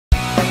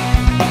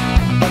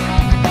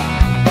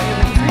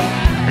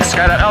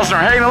Skydive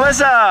Elsinore. Hey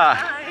Melissa!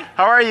 Hi.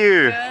 How are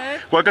you?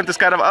 Good. Welcome to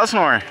Skydive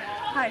Elsinore.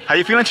 Hi. How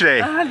you feeling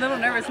today? I'm a little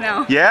nervous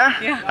now. Yeah?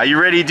 Yeah. Are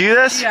you ready to do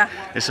this? Yeah.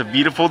 It's a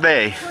beautiful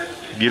day.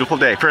 Beautiful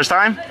day. First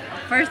time?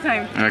 First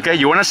time. Okay,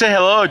 you want to say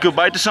hello or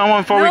goodbye to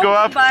someone before we go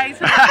up? Goodbye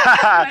to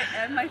my,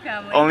 and my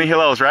family. Only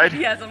hellos, right?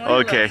 Yes, only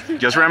okay. hellos.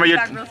 Just remember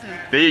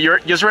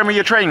just remember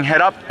your training.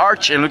 Head up,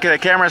 arch, and look at the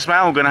camera,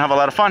 smile. We're gonna have a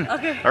lot of fun.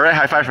 Okay. All right,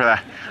 high five for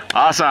that.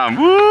 Awesome.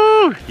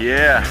 Woo!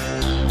 Yeah.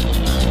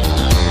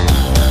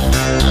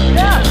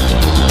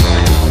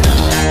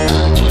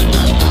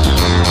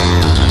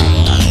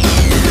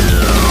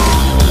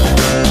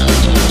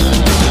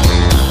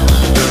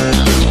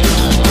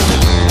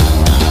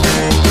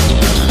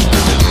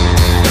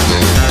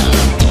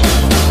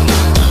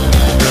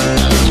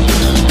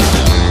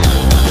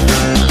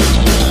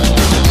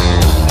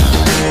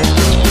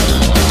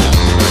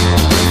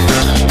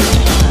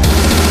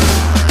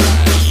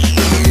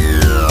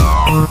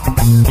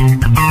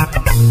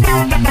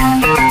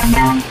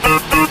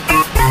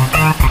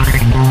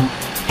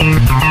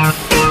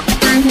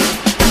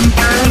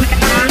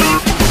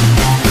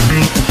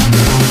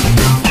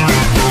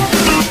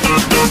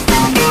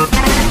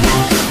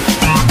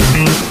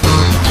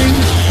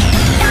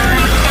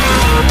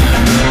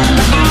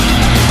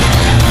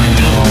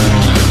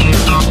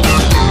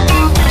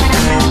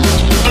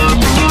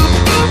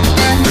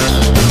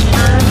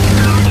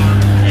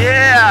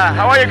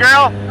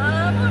 Girl?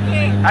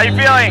 Okay. How you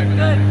feeling?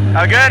 Good.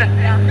 Oh, good?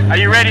 Yeah. Are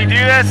you ready to do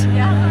this?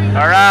 Yeah.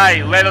 All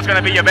right, Lelo's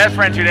gonna be your best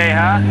friend today,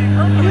 huh?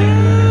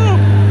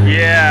 Okay.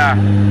 Yeah.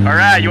 All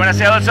right, you wanna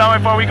say hello to someone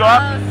before we go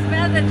up?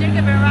 Smell the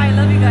Jacob and Ryan.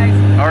 Love you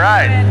guys. All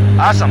right.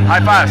 Awesome.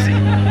 High five. See?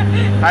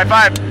 High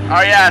five.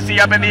 Oh yeah. See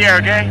you up in the air,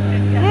 okay?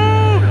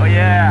 Yeah. Oh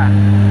yeah.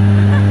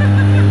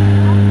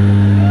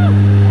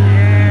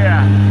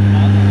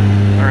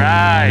 Yeah. All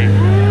right.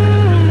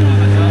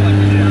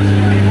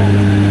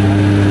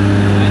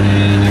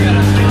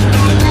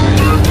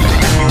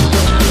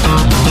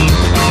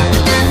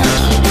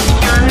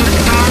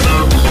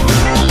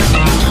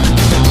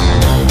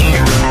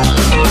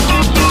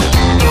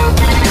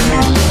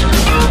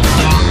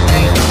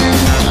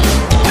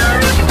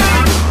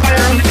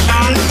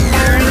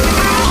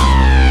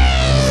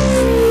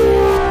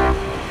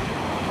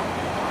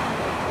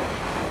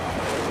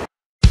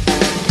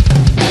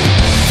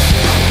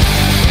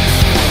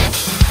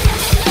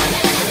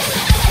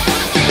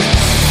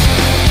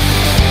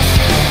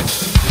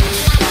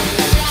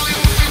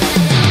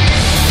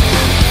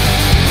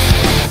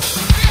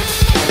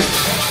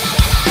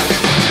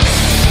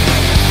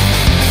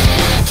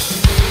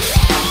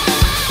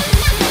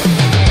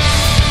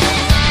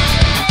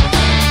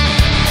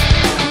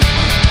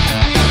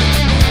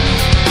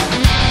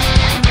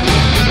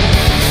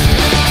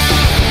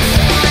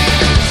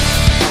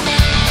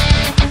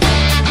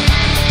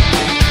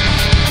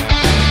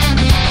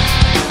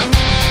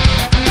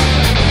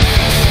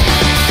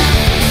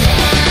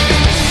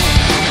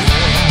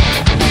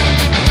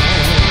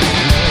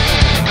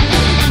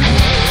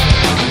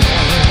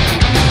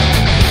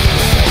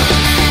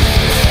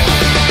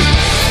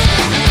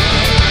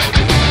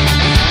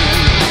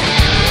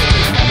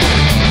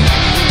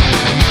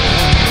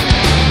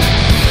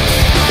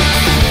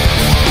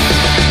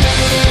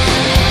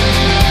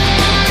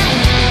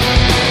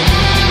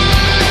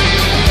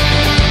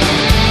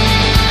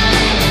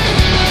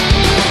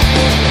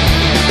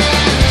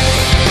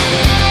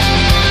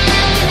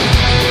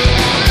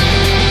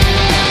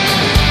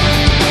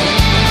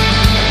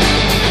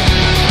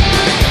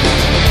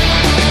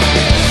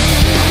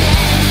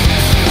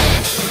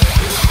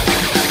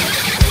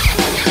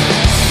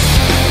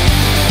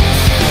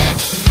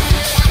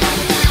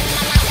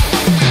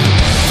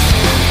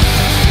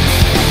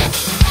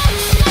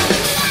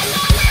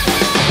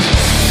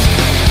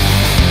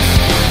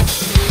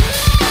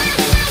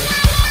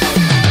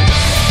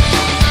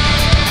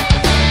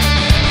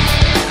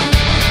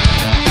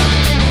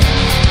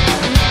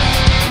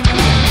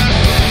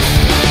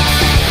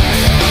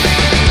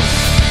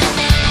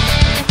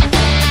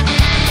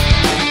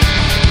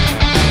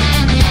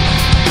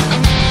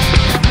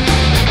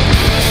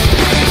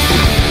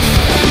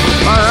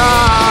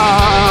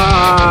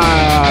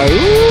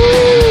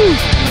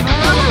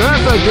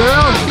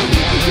 Girl,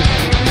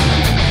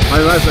 how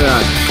do I say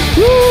that?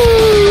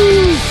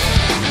 Woo!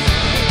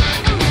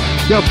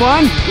 You have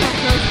fun?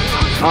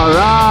 All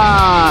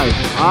right,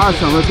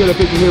 awesome. Let's get a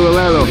picture here with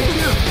Lelo.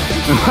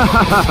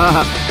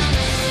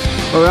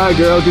 All right,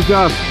 girl, good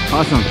job.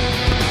 Awesome.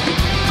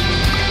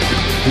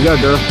 Good job,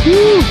 girl.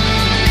 Woo!